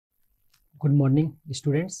Good morning,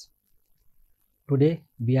 students. Today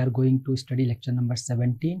we are going to study lecture number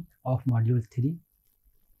 17 of module 3,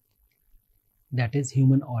 that is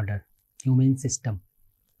human order, human system.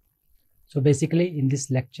 So basically in this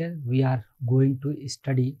lecture we are going to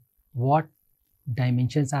study what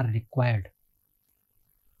dimensions are required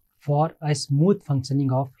for a smooth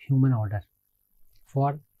functioning of human order,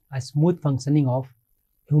 for a smooth functioning of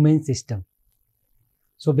human system.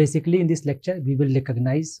 So basically in this lecture we will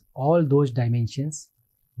recognize all those dimensions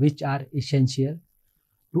which are essential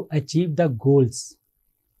to achieve the goals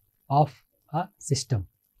of a system,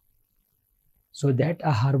 so that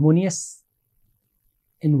a harmonious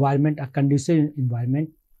environment, a conducive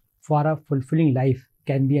environment for a fulfilling life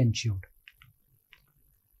can be ensured.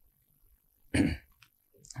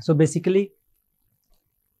 So basically,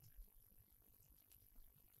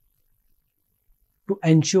 to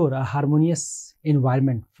ensure a harmonious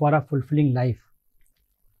environment for a fulfilling life,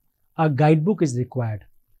 a guidebook is required,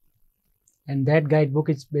 and that guidebook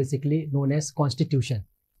is basically known as Constitution.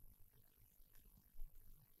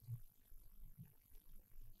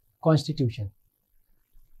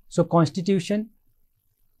 So Constitution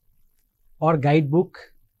or guidebook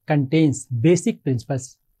contains basic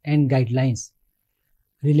principles and guidelines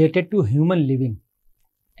related to human living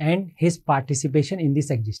and his participation in this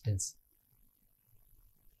existence.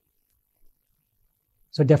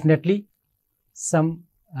 So definitely some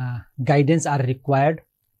guidance are required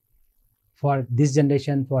for this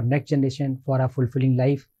generation, for next generation, for a fulfilling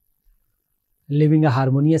life, living a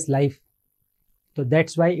harmonious life. So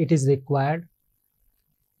that's why it is required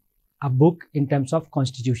a book in terms of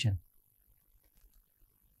Constitution.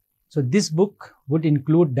 So this book would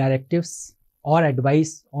include directives or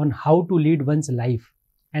advice on how to lead one's life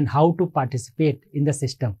and how to participate in the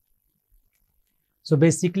system. So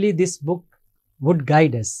basically this book would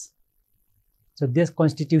guide us. So this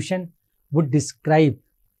Constitution would describe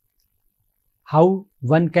how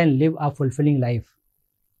one can live a fulfilling life.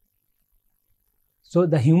 So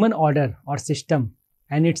the human order or system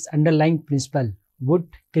and its underlying principle would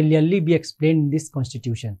clearly be explained in this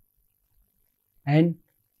Constitution. And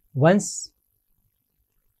once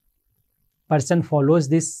person follows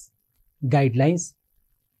these guidelines,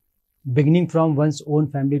 beginning from one's own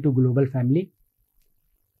family to global family,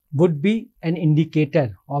 would be an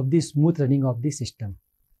indicator of the smooth running of the system.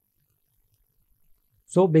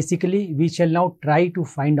 So basically we shall now try to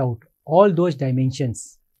find out all those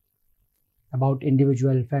dimensions about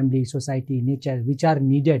individual, family, society, nature, which are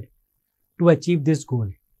needed to achieve this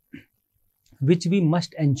goal, which we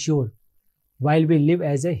must ensure while we live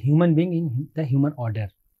as a human being in the human order.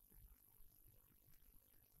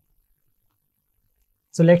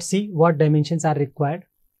 So let's see what dimensions are required.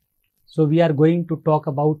 So we are going to talk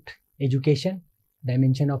about education,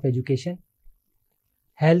 dimension of education,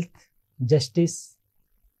 health, justice,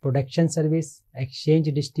 production service,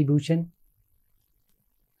 exchange distribution,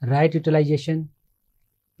 right utilization,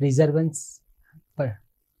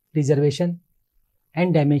 preservation,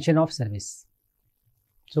 and dimension of service.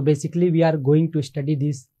 So basically we are going to study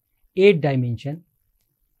these 8 dimensions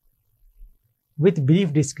with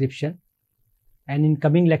brief description, and in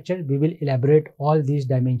coming lecture we will elaborate all these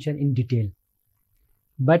dimensions in detail.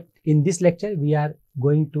 But in this lecture we are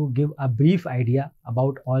going to give a brief idea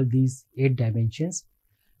about all these 8 dimensions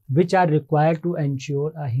which are required to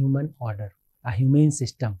ensure a human order, a humane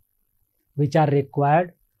system, which are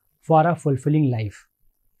required for a fulfilling life.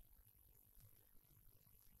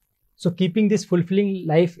 So keeping this fulfilling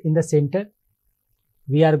life in the center,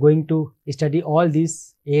 we are going to study all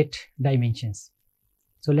these 8 dimensions.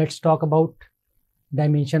 So let's talk about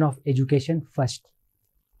dimension of education first.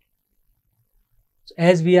 So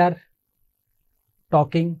as we are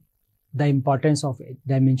talking the importance of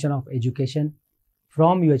dimension of education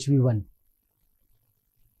from UHV 1,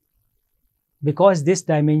 because this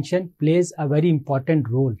dimension plays a very important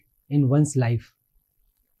role in one's life.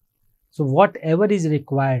 So whatever is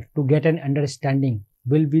required to get an understanding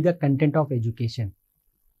will be the content of education.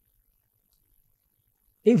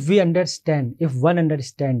 If one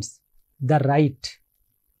understands the right,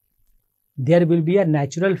 there will be a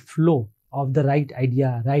natural flow of the right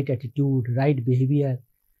idea, right attitude, right behavior,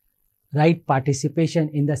 right participation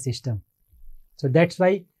in the system. So that's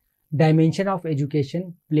why dimension of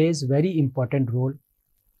education plays very important role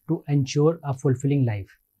to ensure a fulfilling life,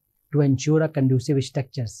 to ensure a conducive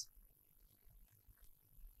structures.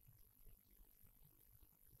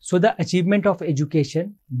 So the achievement of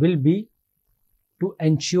education will be to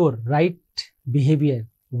ensure right behavior,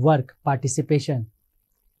 work, participation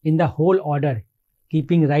in the whole order,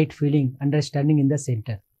 keeping right feeling, understanding in the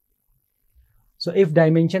center. So if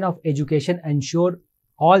dimension of education ensure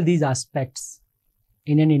all these aspects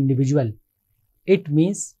in an individual, it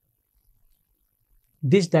means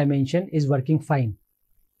this dimension is working fine.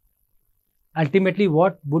 Ultimately,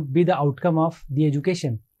 what would be the outcome of the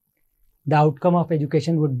education? The outcome of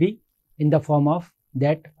education would be in the form of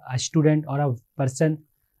that a student or a person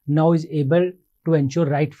now is able to ensure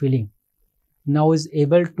right feeling, now is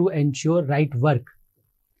able to ensure right work,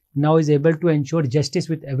 now is able to ensure justice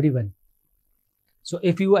with everyone. So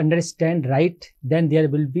if you understand right, then there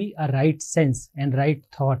will be a right sense and right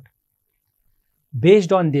thought.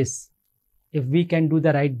 Based on this, if we can do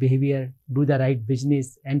the right behavior, do the right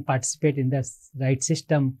business and participate in the right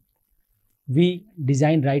system, we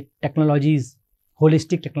design right technologies,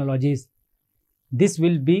 holistic technologies, this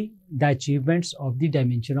will be the achievements of the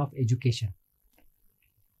dimension of education.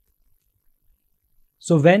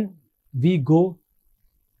 So when we go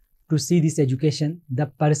to see this education, the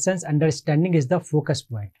person's understanding is the focus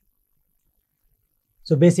point.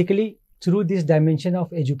 So basically, through this dimension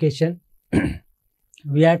of education,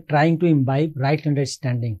 we are trying to imbibe right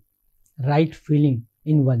understanding, right feeling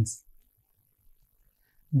in one's.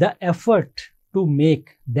 The effort to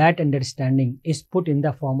make that understanding is put in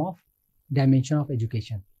the form of dimension of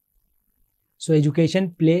education. So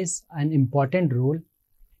education plays an important role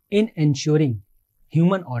in ensuring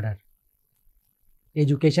human order.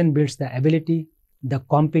 Education builds the ability, the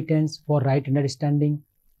competence for right understanding,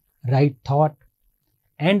 right thought,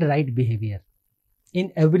 and right behavior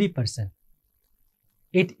in every person.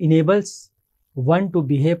 It enables one to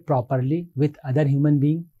behave properly with other human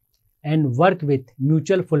beings and work with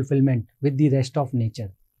mutual fulfillment with the rest of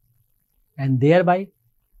nature. And thereby,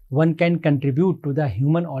 one can contribute to the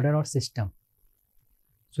human order or system.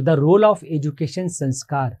 So the role of education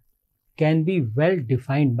sanskar can be well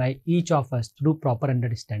defined by each of us through proper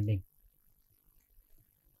understanding.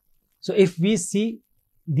 So if we see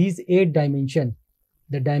these 8 dimensions,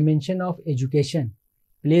 the dimension of education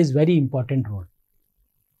plays very important role.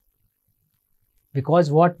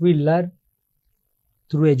 Because what we learn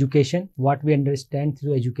through education, what we understand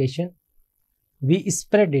through education, we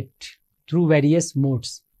spread it through various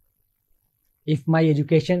modes. If my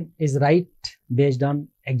education is right based on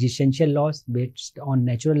existential laws, based on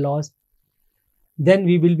natural laws, then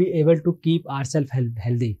we will be able to keep ourselves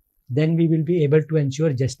healthy. Then we will be able to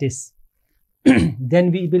ensure justice.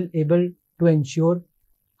 Then we will be able to ensure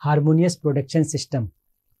harmonious production system.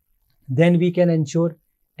 Then we can ensure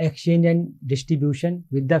exchange and distribution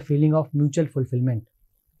with the feeling of mutual fulfillment.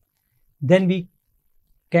 Then we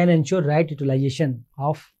can ensure right utilization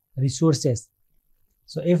of resources.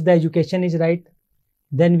 So if the education is right,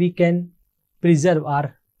 then we can preserve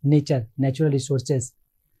our natural resources.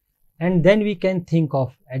 And then we can think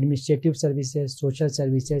of administrative services, social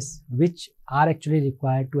services, which are actually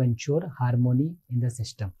required to ensure harmony in the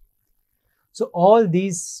system. So all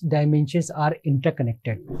these dimensions are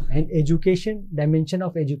interconnected, and education, dimension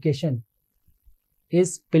of education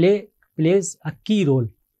plays a key role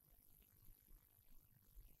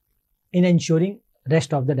in ensuring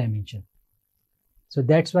rest of the dimension. So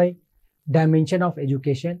that's why dimension of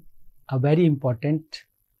education are very important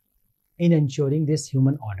in ensuring this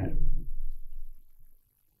human order.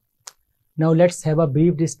 Now let's have a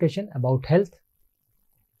brief discussion about health.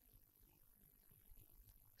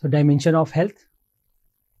 So dimension of health.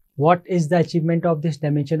 What is the achievement of this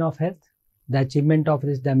dimension of health? The achievement of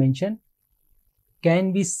this dimension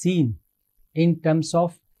can be seen in terms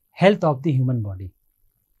of health of the human body.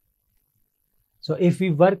 So if we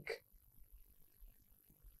work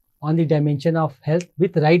on the dimension of health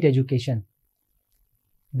with right education,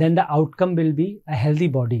 then the outcome will be a healthy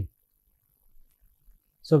body.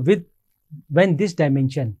 So when this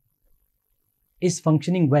dimension is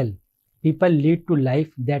functioning well, people lead to life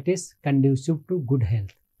that is conducive to good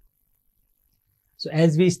health. So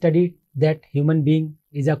as we studied that human being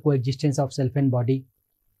is a coexistence of self and body,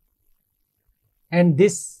 and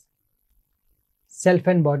this self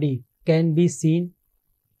and body can be seen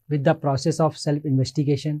with the process of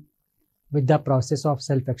self-investigation, with the process of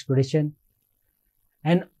self-exploration,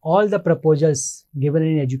 and all the proposals given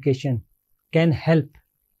in education can help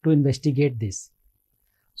to investigate this.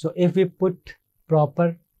 So if we put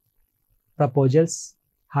proper proposals,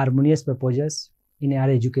 harmonious proposals in our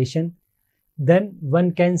education, then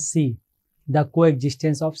one can see the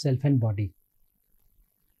coexistence of self and body.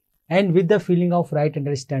 And with the feeling of right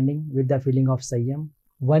understanding, with the feeling of Sanyam,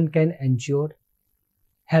 one can ensure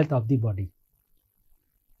health of the body.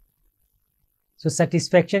 So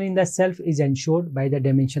satisfaction in the self is ensured by the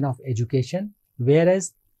dimension of education,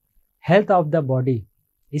 whereas health of the body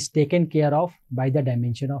is taken care of by the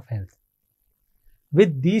dimension of health.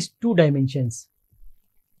 With these 2 dimensions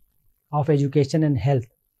of education and health,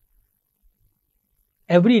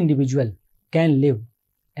 every individual can live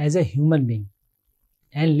as a human being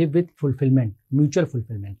and live with fulfillment, mutual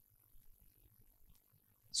fulfillment.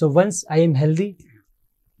 So once I am healthy,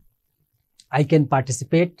 I can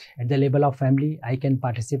participate at the level of family, I can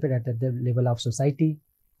participate at the level of society.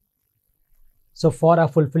 So for a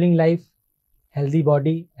fulfilling life, healthy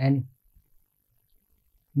body and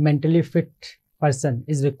mentally fit person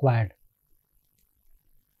is required.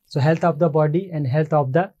 So health of the body and health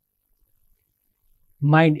of the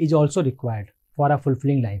mind is also required for a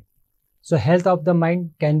fulfilling life. So health of the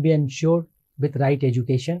mind can be ensured with right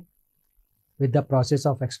education, with the process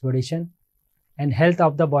of exploration, and health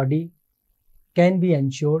of the body can be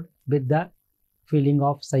ensured with the feeling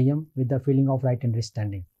of Sanyam, with the feeling of right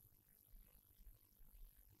understanding.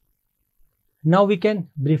 Now we can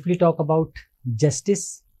briefly talk about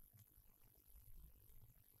justice.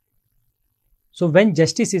 So when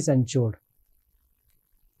justice is ensured,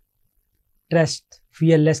 trust,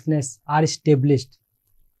 fearlessness are established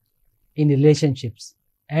in relationships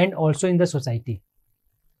and also in the society.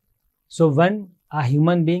 So when a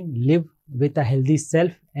human being live with a healthy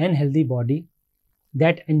self and healthy body,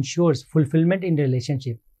 that ensures fulfillment in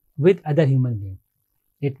relationship with other human being.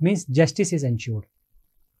 It means justice is ensured.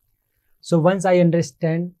 So once I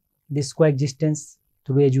understand this coexistence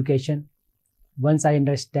through education, once I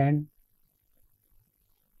understand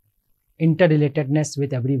interrelatedness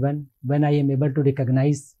with everyone, when I am able to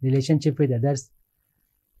recognize relationship with others,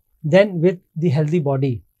 then with the healthy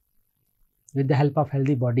body, with the help of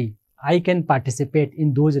healthy body, I can participate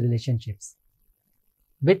in those relationships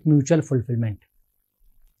with mutual fulfillment.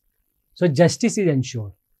 So justice is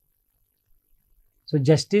ensured. So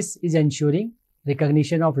justice is ensuring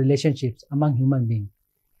recognition of relationships among human beings,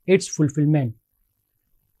 its fulfillment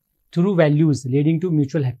through values leading to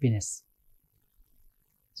mutual happiness.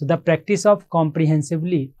 So the practice of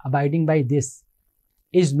comprehensively abiding by this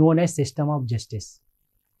is known as system of justice.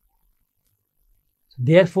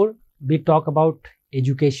 Therefore, we talk about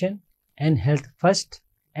education and health first,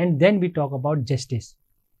 and then we talk about justice.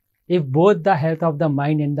 If both the health of the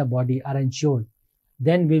mind and the body are ensured,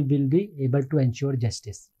 then we will be able to ensure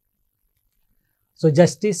justice. So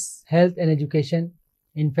justice, health and education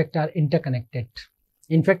in fact are interconnected.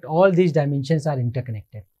 In fact, all these dimensions are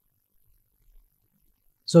interconnected.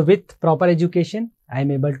 So with proper education, I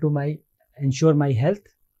am able to ensure my health,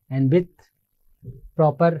 and with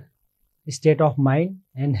proper state of mind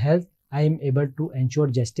and health, I am able to ensure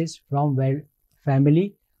justice from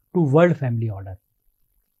family to world family order.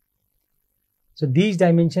 So these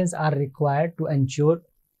dimensions are required to ensure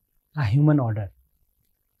a human order,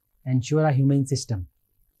 ensure a human system.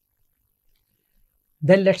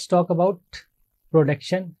 Then let's talk about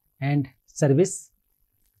production and service.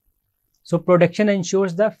 So production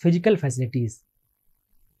ensures the physical facilities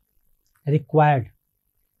required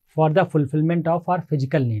for the fulfillment of our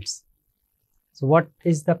physical needs. So what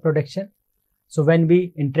is the production? So when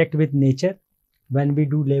we interact with nature, when we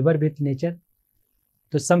do labor with nature,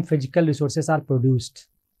 so some physical resources are produced.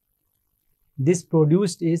 This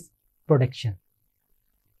produced is production.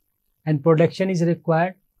 And production is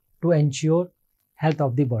required to ensure health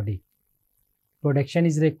of the body. Production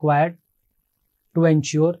is required to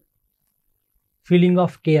ensure feeling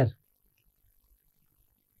of care.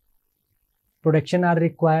 Production are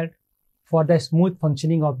required for the smooth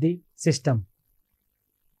functioning of the system.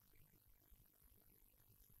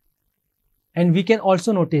 And we can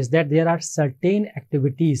also notice that there are certain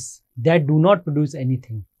activities that do not produce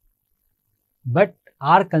anything, but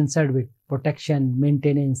are concerned with protection,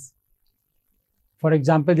 maintenance. For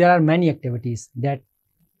example, there are many activities that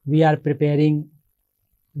we are preparing,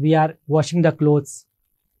 we are washing the clothes.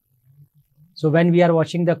 So when we are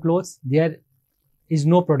washing the clothes, there is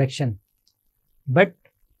no production, but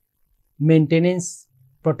maintenance,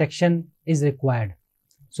 protection is required.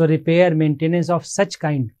 So repair, maintenance of such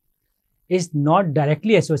kind is not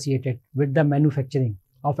directly associated with the manufacturing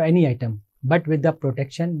of any item, but with the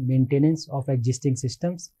protection, maintenance of existing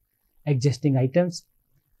systems, existing items.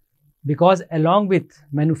 Because along with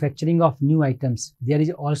manufacturing of new items, there is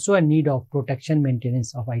also a need of protection,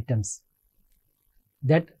 maintenance of items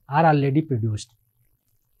that are already produced.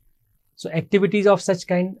 So activities of such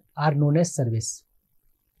kind are known as service.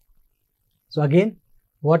 So again,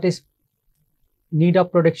 what is need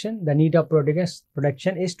of production? The need of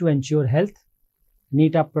production is to ensure health.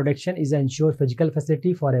 Need of production is ensure physical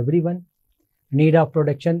facility for everyone. Need of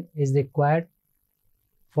production is required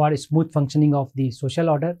for smooth functioning of the social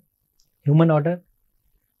order, human order,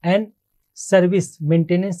 and service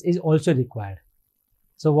maintenance is also required.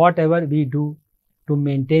 So whatever we do to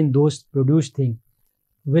maintain those produced things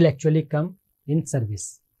will actually come in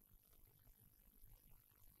service.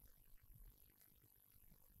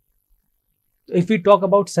 If we talk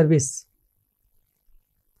about service,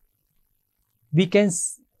 we can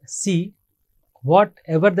see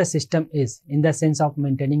whatever the system is, in the sense of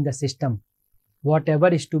maintaining the system, whatever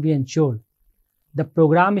is to be ensured, the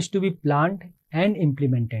program is to be planned and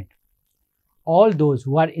implemented. All those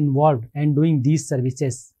who are involved in doing these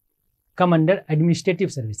services come under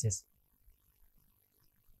administrative services.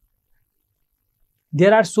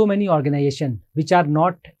 There are so many organizations which are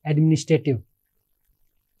not administrative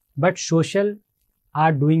but social,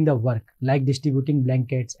 are doing the work like distributing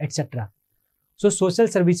blankets, etc. So social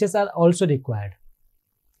services are also required.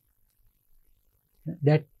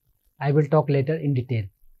 That I will talk later in detail.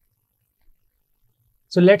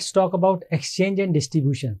 So let's talk about exchange and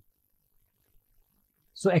distribution.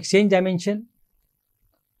 So exchange dimension,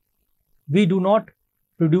 we do not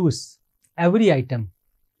produce every item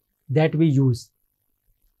that we use,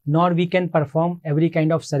 nor we can perform every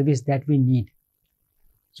kind of service that we need.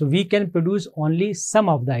 So we can produce only some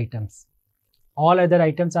of the items. All other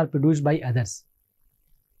items are produced by others.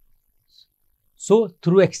 So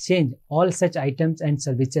through exchange, all such items and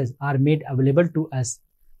services are made available to us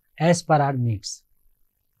as per our needs.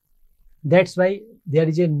 That's why there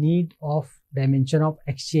is a need of dimension of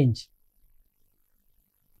exchange.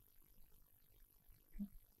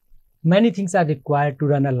 Many things are required to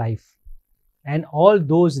run a life, and all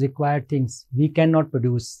those required things we cannot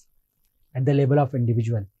produce at the level of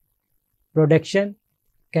individual. Production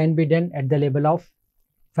can be done at the level of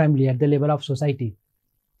family, at the level of society.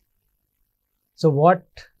 So what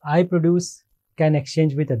I produce can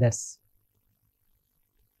exchange with others.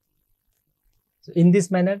 So in this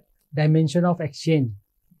manner, dimension of exchange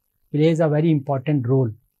plays a very important role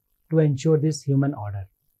to ensure this human order.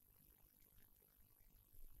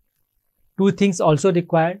 Two things also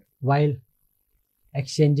required while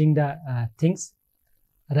exchanging the things: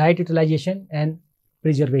 right utilization and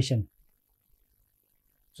preservation.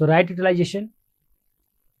 So right utilization,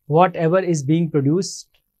 whatever is being produced,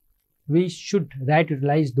 we should right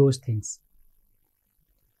utilize those things.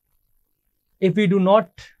 If we do not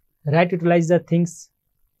right utilize the things,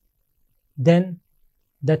 then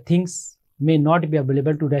the things may not be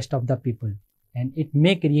available to rest of the people, and it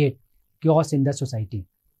may create chaos in the society.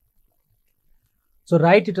 So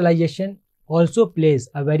right utilization also plays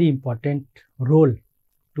a very important role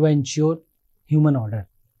to ensure human order.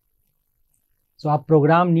 So our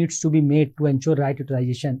program needs to be made to ensure right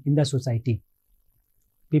utilization in the society.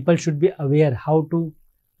 People should be aware how to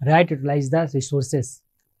right utilize the resources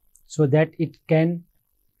so that it can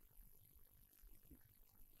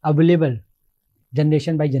available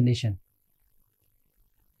generation by generation.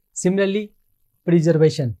 Similarly,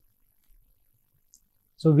 preservation.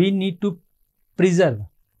 So we need to preserve,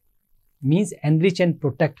 means enrich and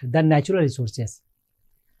protect the natural resources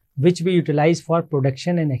which we utilize for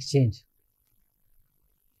production and exchange.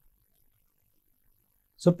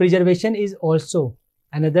 So preservation is also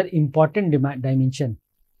another important dimension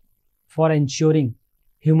for ensuring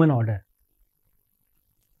human order.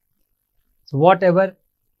 So whatever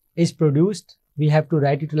is produced, we have to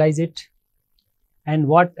right utilize it, and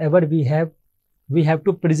whatever we have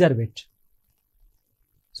to preserve it.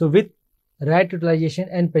 So with right utilization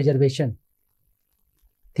and preservation,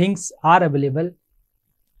 things are available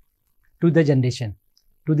to the generation,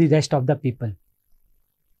 to the rest of the people.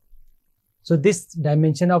 So this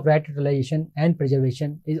dimension of right utilization and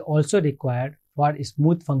preservation is also required for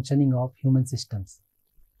smooth functioning of human systems.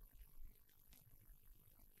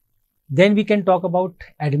 Then we can talk about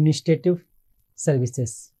administrative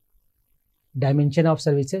services. Dimension of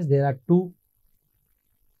services, there are two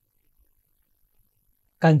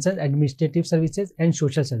concerns: administrative services and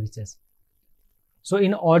social services. So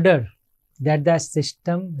in order that the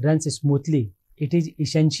system runs smoothly, it is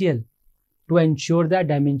essential to ensure the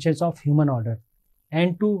dimensions of human order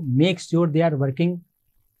and to make sure they are working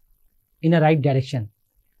in a right direction.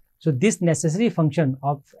 So this necessary function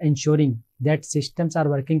of ensuring that systems are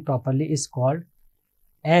working properly is called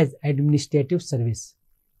as administrative service.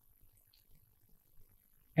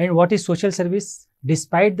 And what is social service?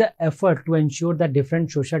 Despite the effort to ensure the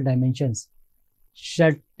different social dimensions,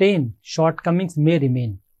 certain shortcomings may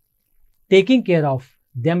remain. Taking care of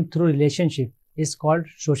them through relationship is called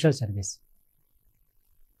social service.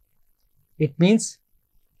 It means,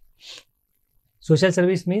 social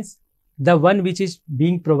service means the one which is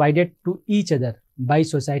being provided to each other by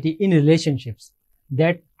society in relationships,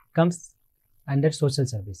 that comes under social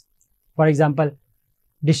service. For example,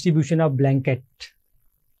 distribution of blanket,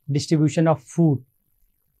 distribution of food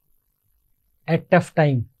at tough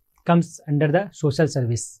time comes under the social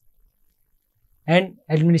service. And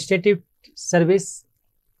administrative service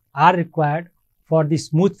are required for the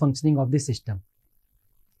smooth functioning of the system.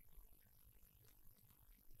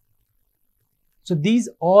 So these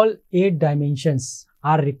all 8 dimensions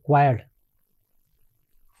are required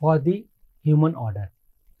for the human order.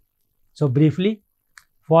 So briefly,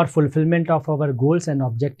 for fulfillment of our goals and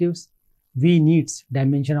objectives, we need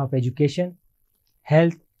dimension of education,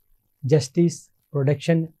 health, justice,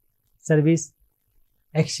 production, service,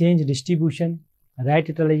 exchange, distribution, right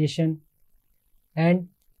utilization, and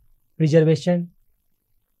preservation,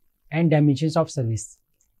 and dimensions of service.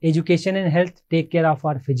 Education and health take care of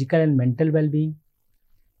our physical and mental well-being.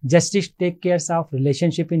 Justice take care of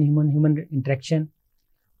relationship in human interaction.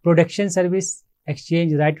 Production, service,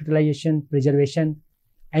 exchange, right utilization, preservation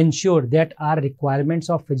ensure that our requirements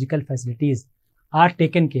of physical facilities are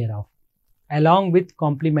taken care of, along with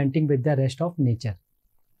complementing with the rest of nature.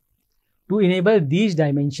 To enable these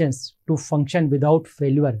dimensions to function without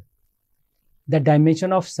failure, the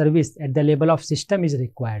dimension of service at the level of system is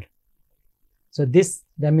required. So this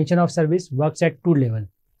dimension of service works at 2 levels.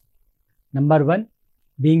 Number 1,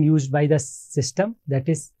 being used by the system, that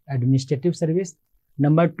is administrative service.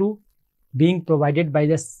 Number 2, being provided by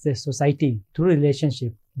the society through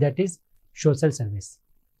relationship, that is social service.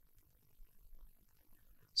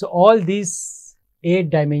 So all these 8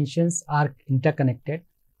 dimensions are interconnected,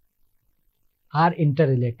 are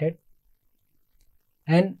interrelated,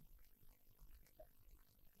 and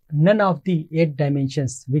none of the 8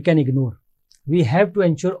 dimensions we can ignore. We have to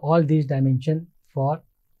ensure all these dimensions for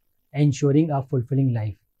ensuring a fulfilling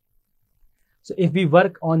life. So if we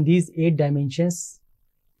work on these 8 dimensions,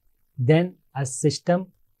 then a system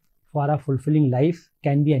for a fulfilling life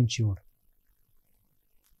can be ensured.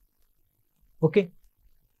 Okay.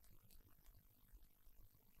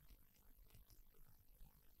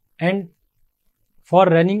 And for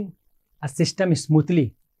running a system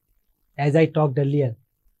smoothly, as I talked earlier,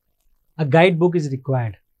 a guidebook is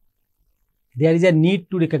required. There is a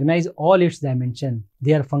need to recognize all its dimensions,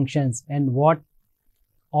 their functions, and what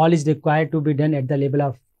all is required to be done at the level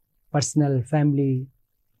of personal, family,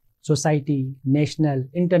 society, national,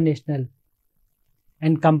 international,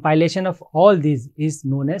 and compilation of all these is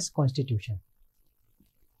known as constitution.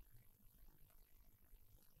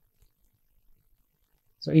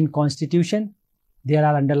 So in constitution, there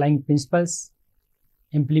are underlying principles.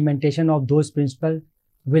 Implementation of those principles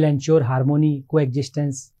will ensure harmony,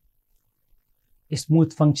 coexistence,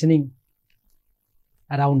 smooth functioning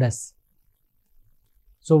around us.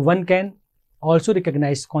 So one can also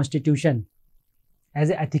recognize constitution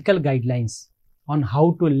as ethical guidelines on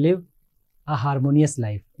how to live a harmonious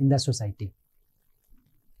life in the society.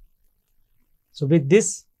 So with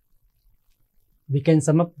this, we can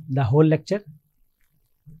sum up the whole lecture.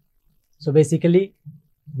 So basically,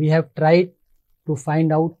 we have tried to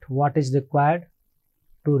find out what is required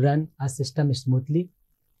to run a system smoothly.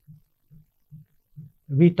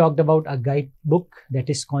 We talked about a guidebook, that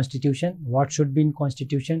is constitution, what should be in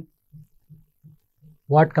constitution,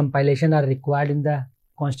 what compilation are required in the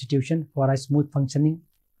constitution for a smooth functioning.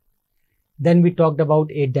 Then we talked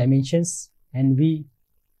about 8 dimensions, and we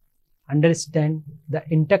understand the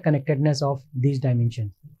interconnectedness of these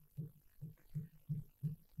dimensions.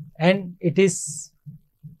 And it is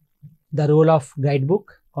the role of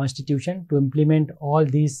guidebook, constitution, to implement all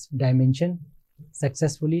these dimensions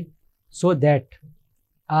successfully, so that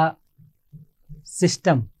a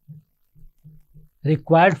system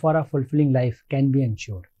required for a fulfilling life can be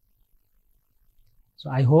ensured. So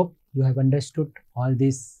I hope you have understood all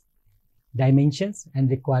these dimensions and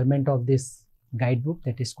requirement of this guidebook,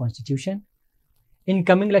 that is constitution. In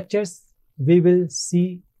coming lectures, we will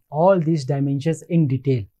see all these dimensions in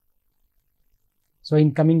detail. So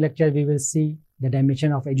in coming lecture, we will see the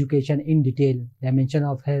dimension of education in detail, dimension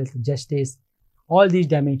of health, justice, all these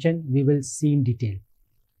dimensions we will see in detail.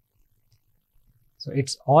 So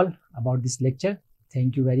it's all about this lecture.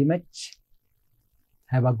 Thank you very much.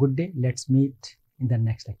 Have a good day. Let's meet in the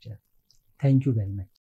next lecture. Thank you very much.